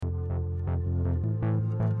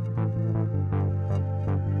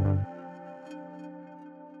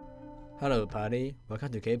Hello, party.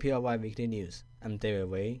 Welcome to KPLY Weekly News. I'm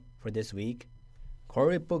David Wei. For this week,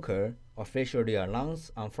 Cory Booker officially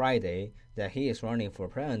announced on Friday that he is running for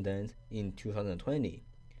president in 2020.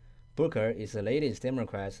 Booker is the latest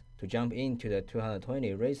Democrat to jump into the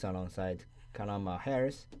 2020 race alongside Kamala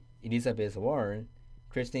Harris, Elizabeth Warren,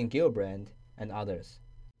 Christine Gillibrand, and others.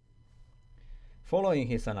 Following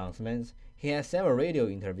his announcements, he has several radio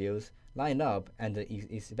interviews lined up and is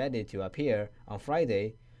expected to appear on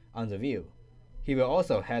Friday on The View. He will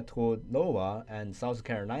also head to Iowa and South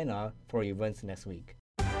Carolina for events next week.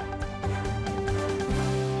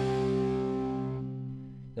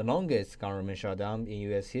 The longest government shutdown in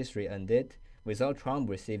U.S. history ended without Trump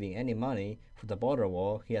receiving any money for the border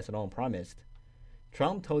wall he has long promised.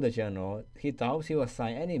 Trump told the general he doubts he will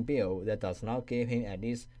sign any bill that does not give him at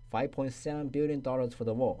least $5.7 billion for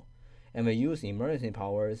the wall, and will use emergency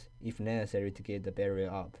powers if necessary to get the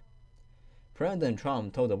barrier up. President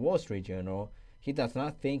Trump told the Wall Street Journal he does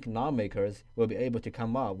not think lawmakers will be able to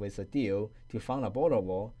come up with a deal to fund a border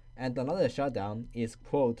wall, and another shutdown is,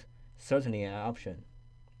 quote, certainly an option.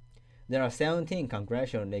 There are 17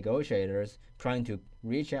 congressional negotiators trying to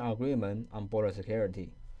reach an agreement on border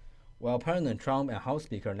security, while President Trump and House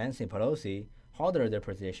Speaker Nancy Pelosi halted their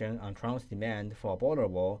position on Trump's demand for a border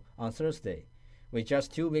wall on Thursday, with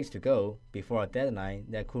just 2 weeks to go before a deadline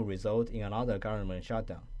that could result in another government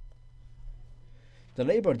shutdown. The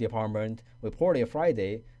Labor Department reported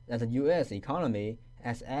Friday that the U.S. economy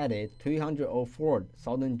has added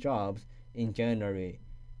 304,000 jobs in January,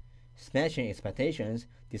 smashing expectations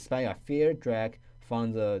despite a fair drag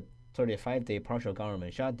from the 35-day partial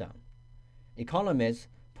government shutdown. Economists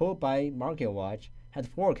polled by MarketWatch had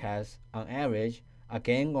forecast, on average, a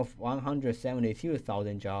gain of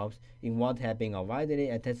 172,000 jobs in what had been a widely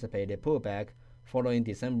anticipated pullback following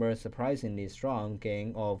December's surprisingly strong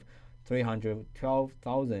gain of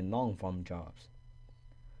 312,000 non-farm jobs.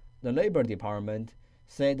 The Labor Department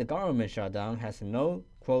said the government shutdown has no,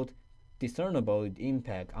 quote, discernible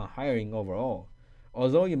impact on hiring overall.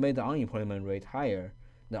 Although it made the unemployment rate higher,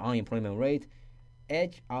 the unemployment rate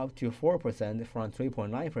edged up to 4% from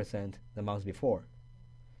 3.9% the month before.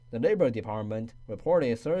 The Labor Department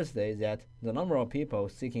reported Thursday that the number of people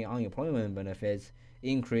seeking unemployment benefits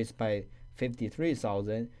increased by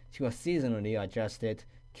 53,000 to a seasonally adjusted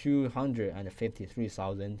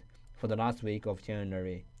 253,000 for the last week of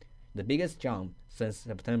January, the biggest jump since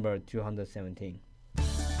September 2017.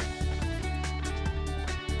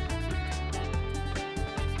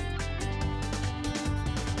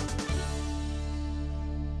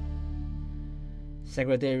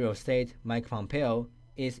 Secretary of State Mike Pompeo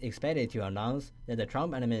is expected to announce that the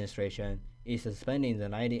Trump administration is suspending the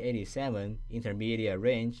 1987 Intermediate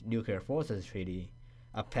Range Nuclear Forces Treaty,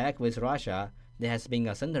 a pact with Russia that has been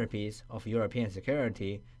a centerpiece of European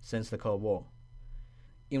security since the Cold War.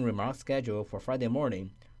 In remarks scheduled for Friday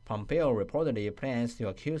morning, Pompeo reportedly plans to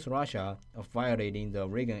accuse Russia of violating the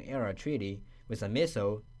Reagan-era treaty with a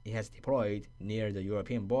missile it has deployed near the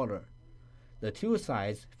European border. The two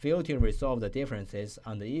sides failed to resolve the differences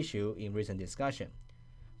on the issue in recent discussion.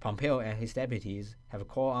 Pompeo and his deputies have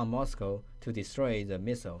called on Moscow to destroy the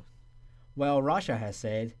missile, while Russia has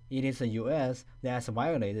said it is the U.S. that has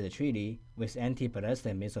violated the treaty with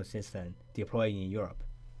anti-ballistic missile system deployed in Europe.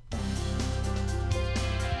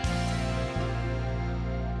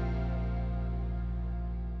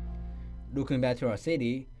 Looking back to our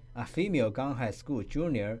city, a female gun high school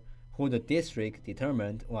junior who the district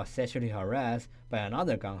determined was sexually harassed by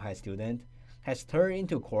another gun high student has turned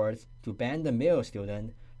into court to ban the male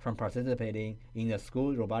student from participating in the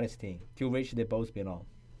school robotics team, to which they both belong.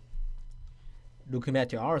 Looking back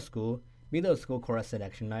to our school, middle school chorus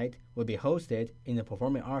selection night will be hosted in the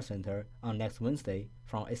Performing Arts Center on next Wednesday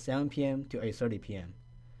from 7 p.m. to 8:30 p.m.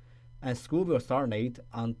 And school will start late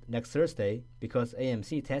on next Thursday because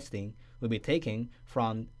AMC testing will be taken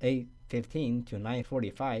from 8:15 to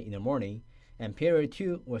 9:45 in the morning, and period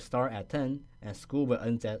 2 will start at 10 and school will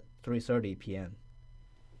end at 3:30 p.m.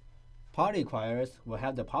 Party choirs will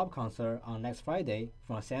have the pop concert on next Friday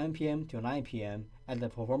from 7 p.m. to 9 p.m. at the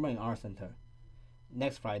Performing Arts Center.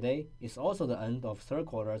 Next Friday is also the end of third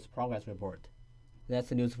quarter's progress report. That's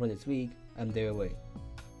the news for this week. I'm David Wei.